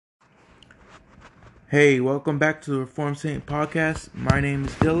Hey, welcome back to the Reformed Saint Podcast. My name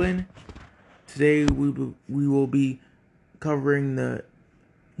is Dylan. Today we will be covering the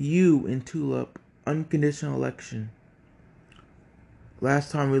U in TULIP, unconditional election.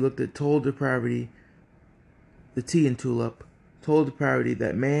 Last time we looked at total depravity, the T in TULIP, total depravity,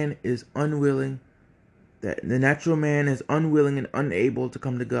 that man is unwilling, that the natural man is unwilling and unable to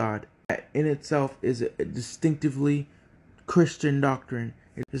come to God. That in itself is a distinctively Christian doctrine.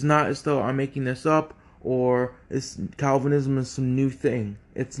 It is not as though I'm making this up or Calvinism is some new thing.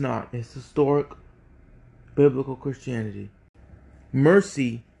 It's not. It's historic biblical Christianity.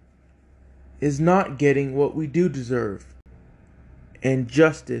 Mercy is not getting what we do deserve, and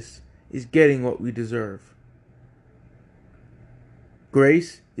justice is getting what we deserve.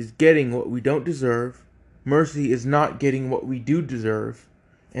 Grace is getting what we don't deserve. Mercy is not getting what we do deserve,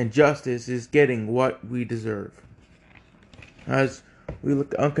 and justice is getting what we deserve. As we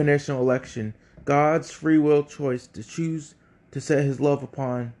look at unconditional election, God's free will choice to choose to set his love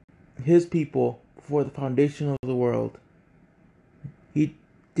upon his people before the foundation of the world. He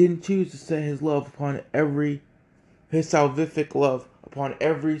didn't choose to set his love upon his salvific love upon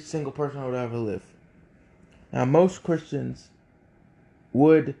every single person who would ever live. Now, most Christians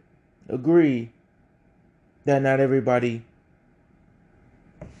would agree that not everybody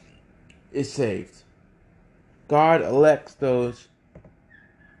is saved. God elects those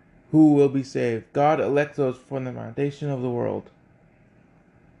who will be saved. God elects those from the foundation of the world.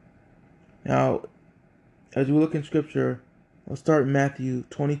 Now, as we look in Scripture, we'll start in Matthew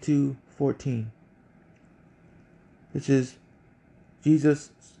 22:14, which is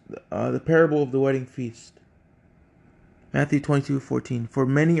Jesus, the parable of the wedding feast. Matthew 22:14, for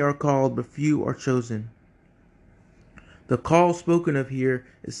many are called, but few are chosen. The call spoken of here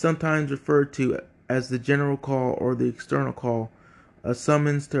is sometimes referred to as the general call or the external call, a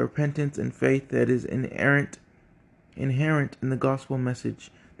summons to repentance and faith that is inherent in the gospel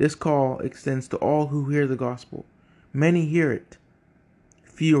message. This call extends to all who hear the gospel. Many hear it,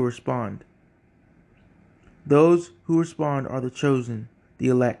 few respond. Those who respond are the chosen, the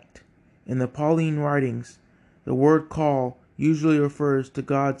elect. In the Pauline writings, the word call usually refers to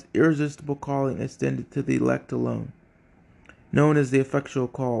God's irresistible calling extended to the elect alone, known as the effectual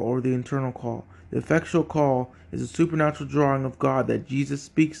call or the internal call. The effectual call is a supernatural drawing of God that Jesus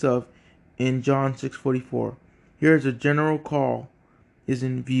speaks of in John 6:44. Here a general call is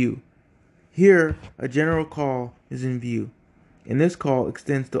in view. And this call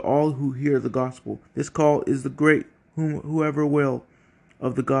extends to all who hear the gospel. This call is the great whoever will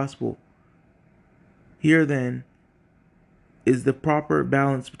of the gospel. Here then is the proper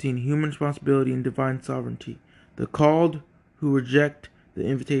balance between human responsibility and divine sovereignty. The called who reject the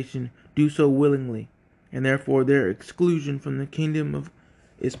invitation do so willingly, and therefore their exclusion from the kingdom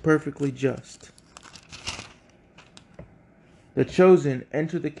is perfectly just. The chosen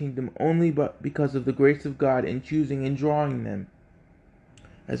enter the kingdom only because of the grace of God in choosing and drawing them.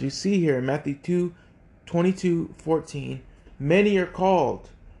 As we see here in Matthew 22:14, many are called.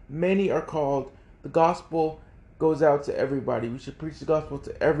 The gospel goes out to everybody. We should preach the gospel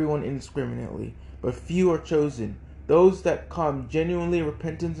to everyone indiscriminately. But few are chosen. Those that come genuinely in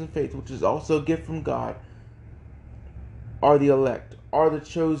repentance and faith, which is also a gift from God, are the elect, are the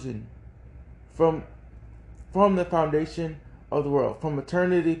chosen from the foundation of the world, from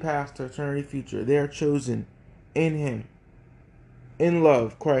eternity past to eternity future. They are chosen in him. In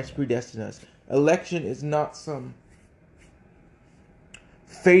love, Christ predestined us. Election is not some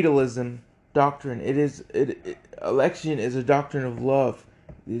fatalism doctrine. Election is a doctrine of love.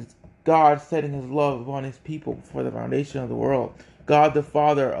 It's God setting his love upon his people before the foundation of the world. God the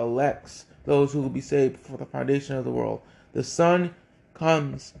Father elects those who will be saved before the foundation of the world. The Son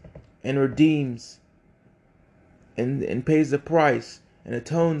comes and redeems and pays the price and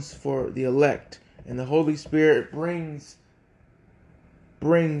atones for the elect. And the Holy Spirit brings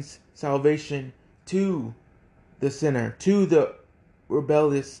salvation to the sinner, to the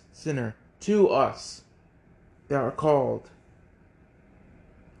rebellious sinner, to us that are called.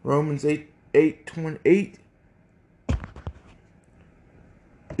 Romans 8:28.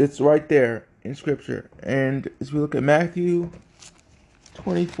 It's right there in Scripture. And as we look at Matthew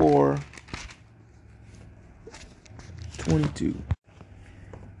 24:22,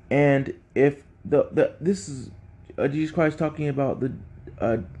 and if this is Jesus Christ talking about the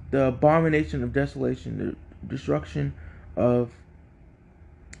abomination of desolation, the destruction of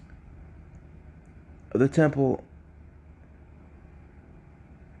the temple.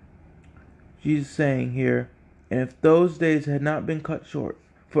 Jesus saying here, and if those days had not been cut short,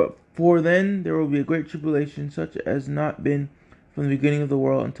 for then there will be a great tribulation, such as not been from the beginning of the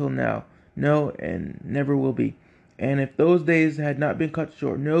world until now, No, and never will be. And if those days had not been cut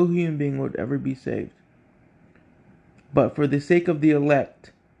short, no human being would ever be saved. But for the sake of the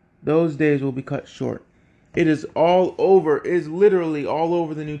elect, those days will be cut short. It is all over. It is literally all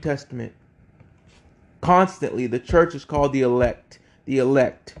over the New Testament. Constantly, the church is called the elect,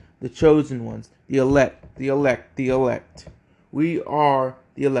 the chosen ones, the elect. We are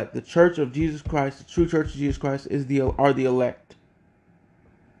the elect. The church of Jesus Christ, the true church of Jesus Christ, are the elect.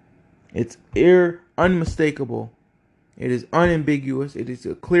 It's unmistakable. It is unambiguous. It is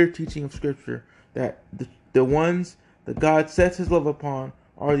a clear teaching of Scripture that the ones that God sets His love upon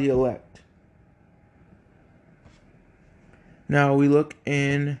are the elect. Now we look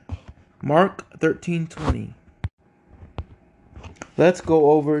in Mark 13:20. Let's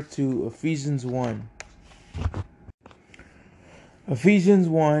go over to Ephesians 1. Ephesians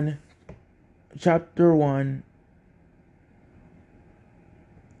 1, chapter 1,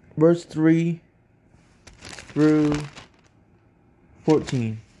 verse 3 through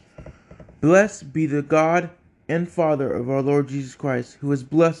 14. Blessed be the God and Father of our Lord Jesus Christ, who has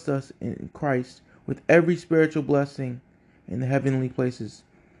blessed us in Christ with every spiritual blessing in the heavenly places,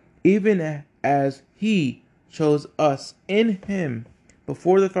 even as He chose us in Him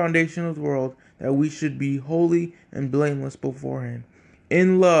before the foundation of the world, that we should be holy and blameless before Him.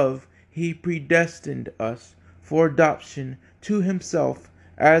 In love, He predestined us for adoption to Himself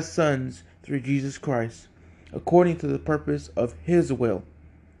as sons through Jesus Christ, according to the purpose of His will,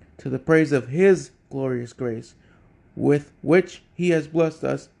 to the praise of His glorious grace, with which He has blessed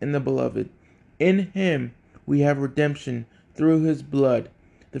us in the Beloved. In Him we have redemption through His blood,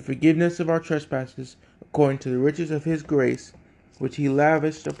 the forgiveness of our trespasses, according to the riches of His grace, which He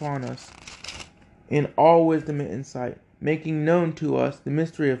lavished upon us in all wisdom and insight, making known to us the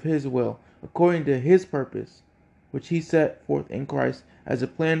mystery of His will, according to His purpose, which He set forth in Christ as a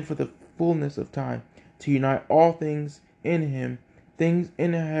plan for the fullness of time, to unite all things in Him, things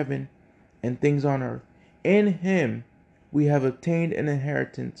in heaven and things on earth. In Him we have obtained an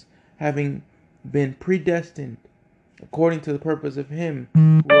inheritance, having been predestined according to the purpose of Him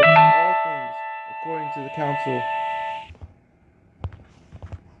who works all things according to the counsel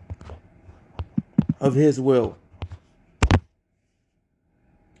of His will,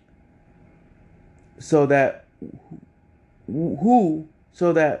 so that we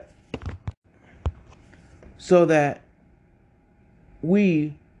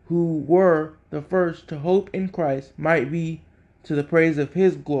who were the first to hope in Christ might be to the praise of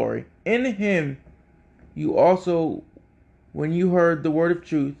His glory. In Him you also, when you heard the word of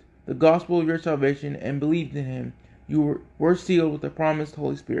truth, the gospel of your salvation, and believed in Him, you were sealed with the promised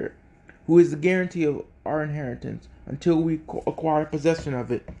Holy Spirit, who is the guarantee of our inheritance until we acquire possession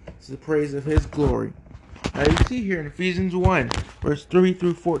of it, to the praise of His glory. Now you see here in Ephesians 1, verse 3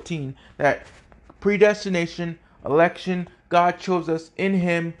 through 14, that predestination, election, God chose us in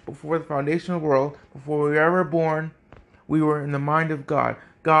Him before the foundation of the world. Before we were ever born, we were in the mind of God.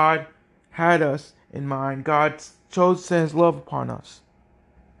 God had us in mind. God chose to set His love upon us.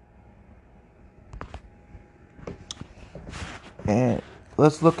 And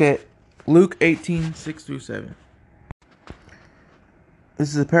let's look at Luke 18:6 through 7. This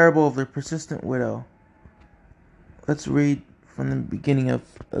is a parable of the persistent widow. Let's read from the beginning of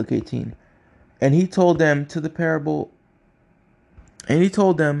Luke 18. And he told them a parable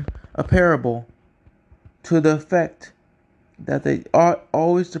to the effect that they ought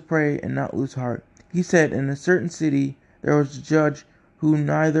always to pray and not lose heart. He said, in a certain city there was a judge who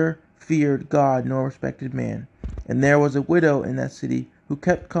neither feared God nor respected man. And there was a widow in that city who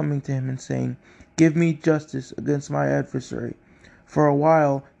kept coming to him and saying, give me justice against my adversary. For a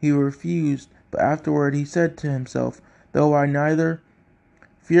while he refused, but afterward he said to himself, though I neither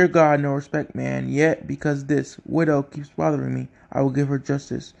fear God nor respect man, yet because this widow keeps bothering me, I will give her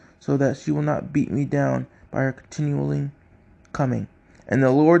justice, so that she will not beat me down by her continually coming. And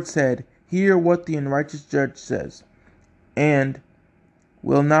the Lord said, hear what the unrighteous judge says. And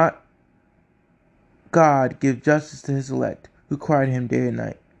will not God give justice to His elect, who cry to Him day and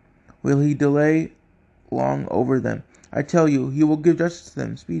night? Will He delay long over them? I tell you, He will give justice to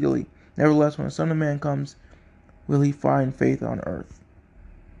them speedily. Nevertheless, when the Son of Man comes, will He find faith on earth?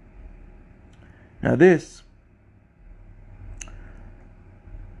 Now here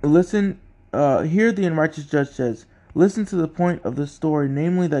the unrighteous judge says, listen to the point of the story,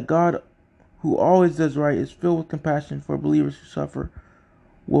 namely that God, who always does right, is filled with compassion for believers who suffer,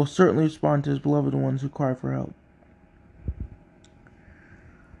 will certainly respond to His beloved ones who cry for help.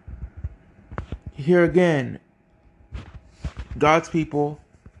 Here again, God's people,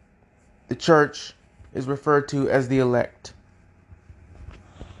 the church, is referred to as the elect.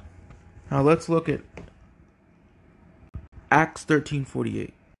 Now let's look at Acts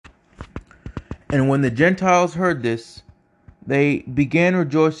 13:48. And when the Gentiles heard this, they began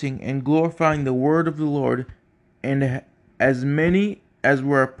rejoicing and glorifying the word of the Lord, and as many as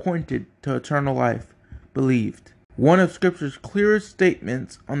were appointed to eternal life believed. One of Scripture's clearest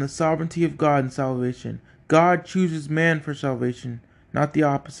statements on the sovereignty of God in salvation. God chooses man for salvation, not the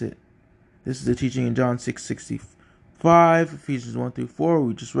opposite. This is the teaching in John 6:65, Ephesians 1-4,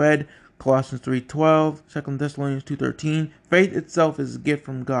 we just read, Colossians 3:12, 2 Thessalonians 2:13. Faith itself is a gift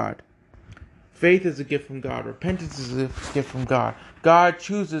from God. Faith is a gift from God. Repentance is a gift from God. God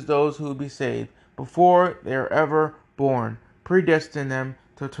chooses those who will be saved before they are ever born, predestined them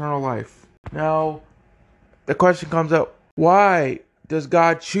to eternal life. Now, the question comes up, why does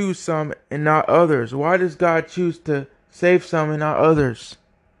God choose some and not others? Why does God choose to save some and not others?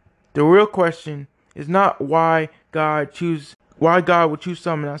 The real question is not why God would choose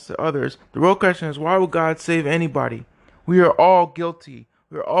some and not others. The real question is, why would God save anybody? We are all guilty.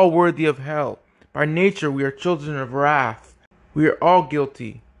 We are all worthy of hell. By nature, we are children of wrath. We are all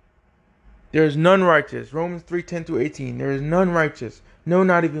guilty. There is none righteous. Romans 3:10-18. There is none righteous. No,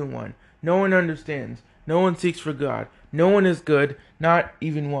 not even one. No one understands. No one seeks for God. No one is good. Not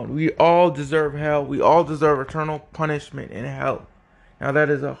even one. We all deserve hell. We all deserve eternal punishment in hell. Now that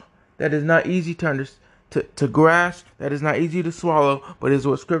is not easy to grasp. That is not easy to swallow. But it is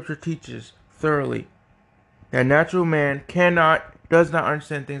what Scripture teaches thoroughly. That natural man does not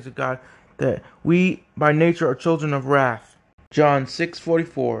understand things of God. That we by nature are children of wrath. John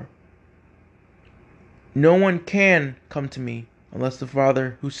 6:44. No one can come to me unless the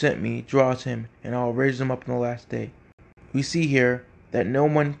Father who sent me draws him, and I will raise him up on the last day. We see here that no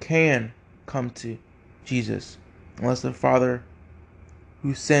one can come to Jesus unless the Father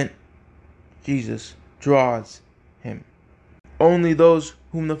who sent Jesus draws him. Only those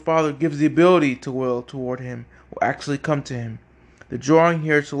whom the Father gives the ability to will toward him will actually come to him. The drawing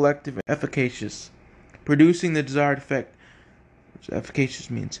here is selective and efficacious, producing the desired effect, which efficacious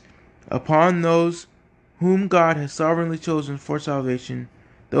means, upon those whom God has sovereignly chosen for salvation.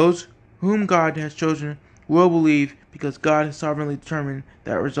 Those whom God has chosen will believe because God has sovereignly determined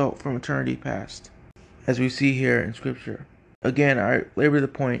that result from eternity past, as we see here in Scripture. Again, I labor the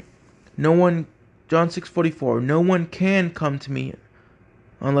point. John 6:44, no one can come to me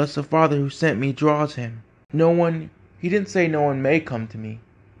unless the Father who sent me draws him. He didn't say no one may come to me.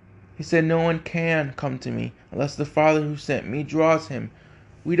 He said no one can come to me unless the Father who sent me draws him.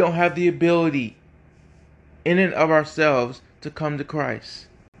 We don't have the ability in and of ourselves to come to Christ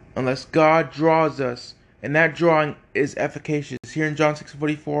unless God draws us, and that drawing is efficacious. Here in John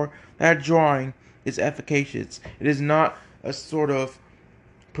 6:44, that drawing is efficacious. It is not a sort of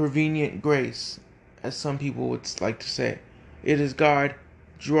prevenient grace, as some people would like to say. It is God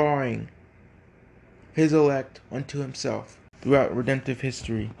drawing his elect unto himself throughout redemptive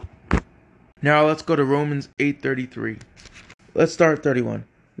history. Now let's go to Romans 8:33. Let's start at 31.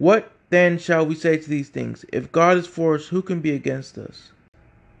 What then shall we say to these things? If God is for us, who can be against us?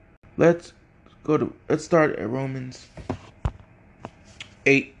 Let's start at Romans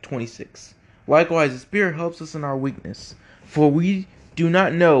 8:26. Likewise, the Spirit helps us in our weakness, for we do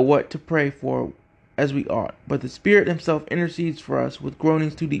not know what to pray for as we ought, but the Spirit himself intercedes for us with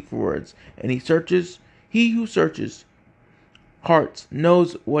groanings too deep for words, and he who searches hearts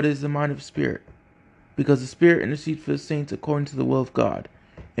knows what is the mind of the Spirit, because the Spirit intercedes for the saints according to the will of God.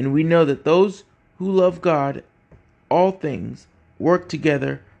 And we know that those who love God, all things work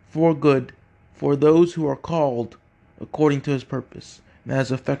together for good, for those who are called according to his purpose. And that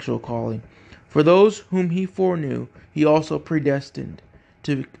is effectual calling. For those whom he foreknew, he also predestined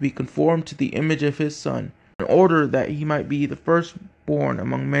to be conformed to the image of his Son, in order that he might be the firstborn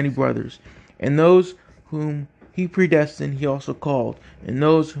among many brothers. And those whom he predestined, he also called. And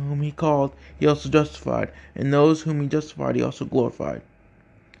those whom he called, he also justified. And those whom he justified, he also glorified.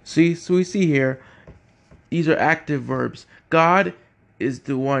 So we see here, these are active verbs. God is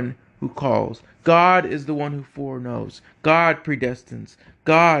the one who calls. God is the one who foreknows. God predestines.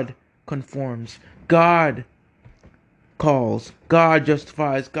 God conforms. God calls. God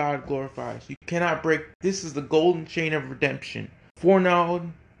justifies. God glorifies. You cannot break. This is the golden chain of redemption.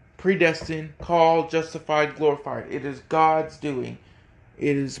 Foreknown, predestined, called, justified, glorified. It is God's doing.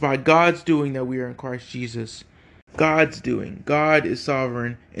 It is by God's doing that we are in Christ Jesus. God's doing. God is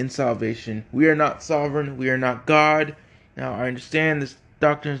sovereign in salvation. We are not sovereign. We are not God. Now, I understand this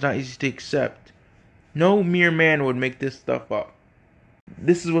doctrine is not easy to accept. No mere man would make this stuff up.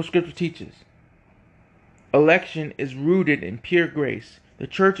 This is what Scripture teaches. Election is rooted in pure grace. The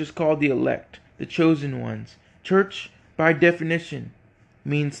church is called the elect, the chosen ones. Church, by definition,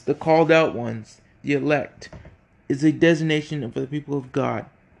 means the called out ones, the elect, is a designation for the people of God.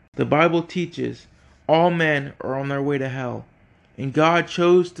 The Bible teaches all men are on their way to hell, and God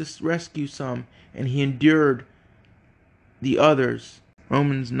chose to rescue some, and he endured the others.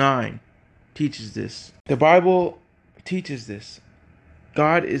 Romans 9 teaches this. The Bible teaches this.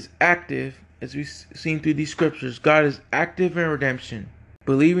 God is active, as we've seen through these scriptures. God is active in redemption.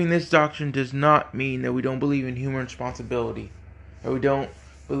 Believing this doctrine does not mean that we don't believe in human responsibility, or we don't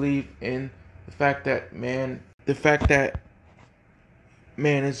believe in the fact that man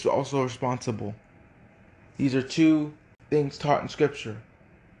is also responsible. These are two things taught in Scripture.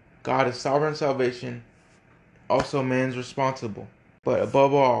 God is sovereign salvation, also man's responsible. But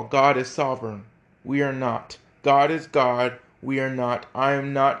above all, God is sovereign. We are not. God is God. We are not. I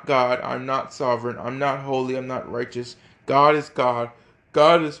am not God. I'm not sovereign. I'm not holy. I'm not righteous. God is God.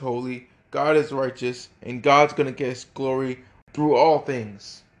 God is holy. God is righteous. And God's going to get his glory through all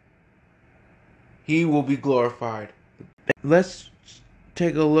things. He will be glorified. Let's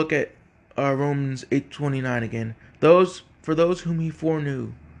take a look at Romans 8:29 again. For those whom he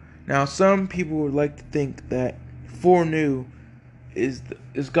foreknew. Now, some people would like to think that foreknew is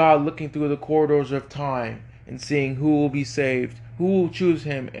God looking through the corridors of time and seeing who will be saved, who will choose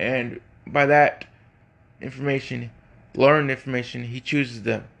him, and by that information, learned information, he chooses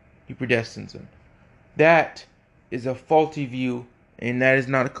them, he predestines them. That is a faulty view, and that is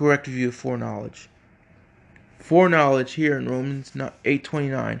not a correct view of foreknowledge. Foreknowledge here in Romans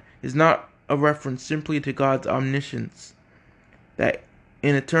 8:29 is not a reference simply to God's omniscience, that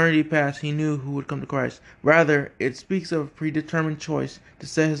in eternity past he knew who would come to Christ. Rather, it speaks of a predetermined choice to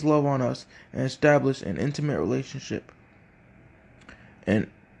set his love on us and establish an intimate relationship. An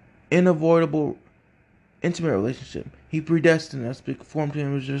unavoidable intimate relationship. He predestined us to be conformed to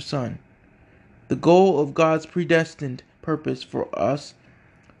him as his Son. The goal of God's predestined purpose for us,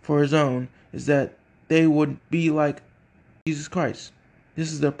 for his own, is that they would be like Jesus Christ.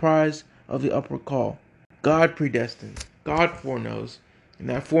 This is the prize of the upward call. God predestines. God foreknows. And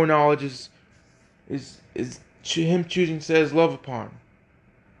that foreknowledge is him choosing to set his love upon.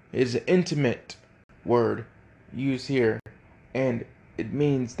 It is an intimate word used here. And it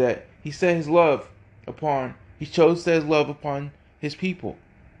means that he chose to set his love upon his people.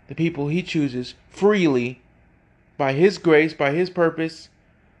 The people he chooses freely, by his grace, by his purpose,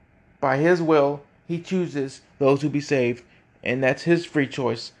 by his will. He chooses those who be saved. And that's his free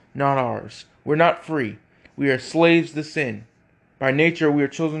choice, not ours. We're not free. We are slaves to sin. By nature, we are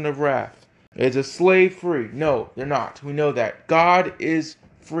children of wrath. Is a slave free? No, they're not. We know that. God is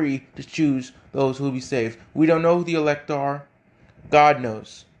free to choose those who will be saved. We don't know who the elect are. God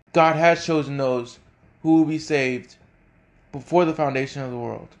knows. God has chosen those who will be saved before the foundation of the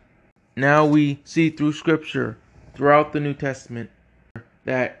world. Now we see through Scripture, throughout the New Testament,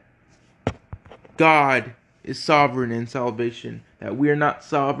 that God is sovereign in salvation. That we are not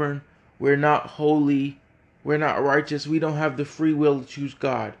sovereign. We're not holy. We're not righteous. We don't have the free will to choose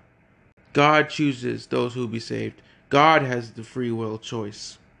God. God chooses those who will be saved. God has the free will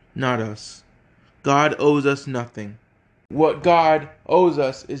choice, not us. God owes us nothing. What God owes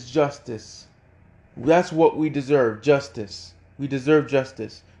us is justice. That's what we deserve, justice. We deserve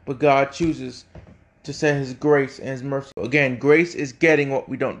justice. But God chooses to send his grace and his mercy. Again, grace is getting what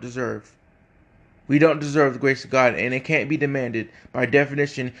we don't deserve. We don't deserve the grace of God, and it can't be demanded. By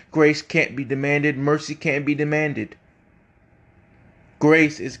definition, grace can't be demanded, mercy can't be demanded.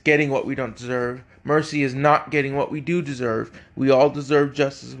 Grace is getting what we don't deserve. Mercy is not getting what we do deserve. We all deserve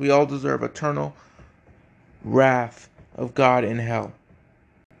justice. We all deserve eternal wrath of God in hell.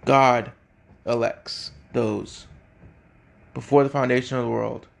 God elects those before the foundation of the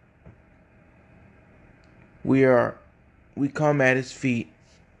world. We come at his feet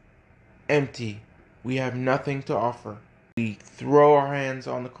empty. We have nothing to offer. We throw our hands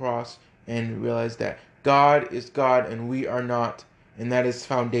on the cross and realize that God is God and we are not, and that is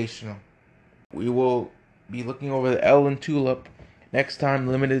foundational. We will be looking over the Ellen Tulip next time,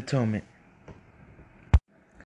 Limited Atonement.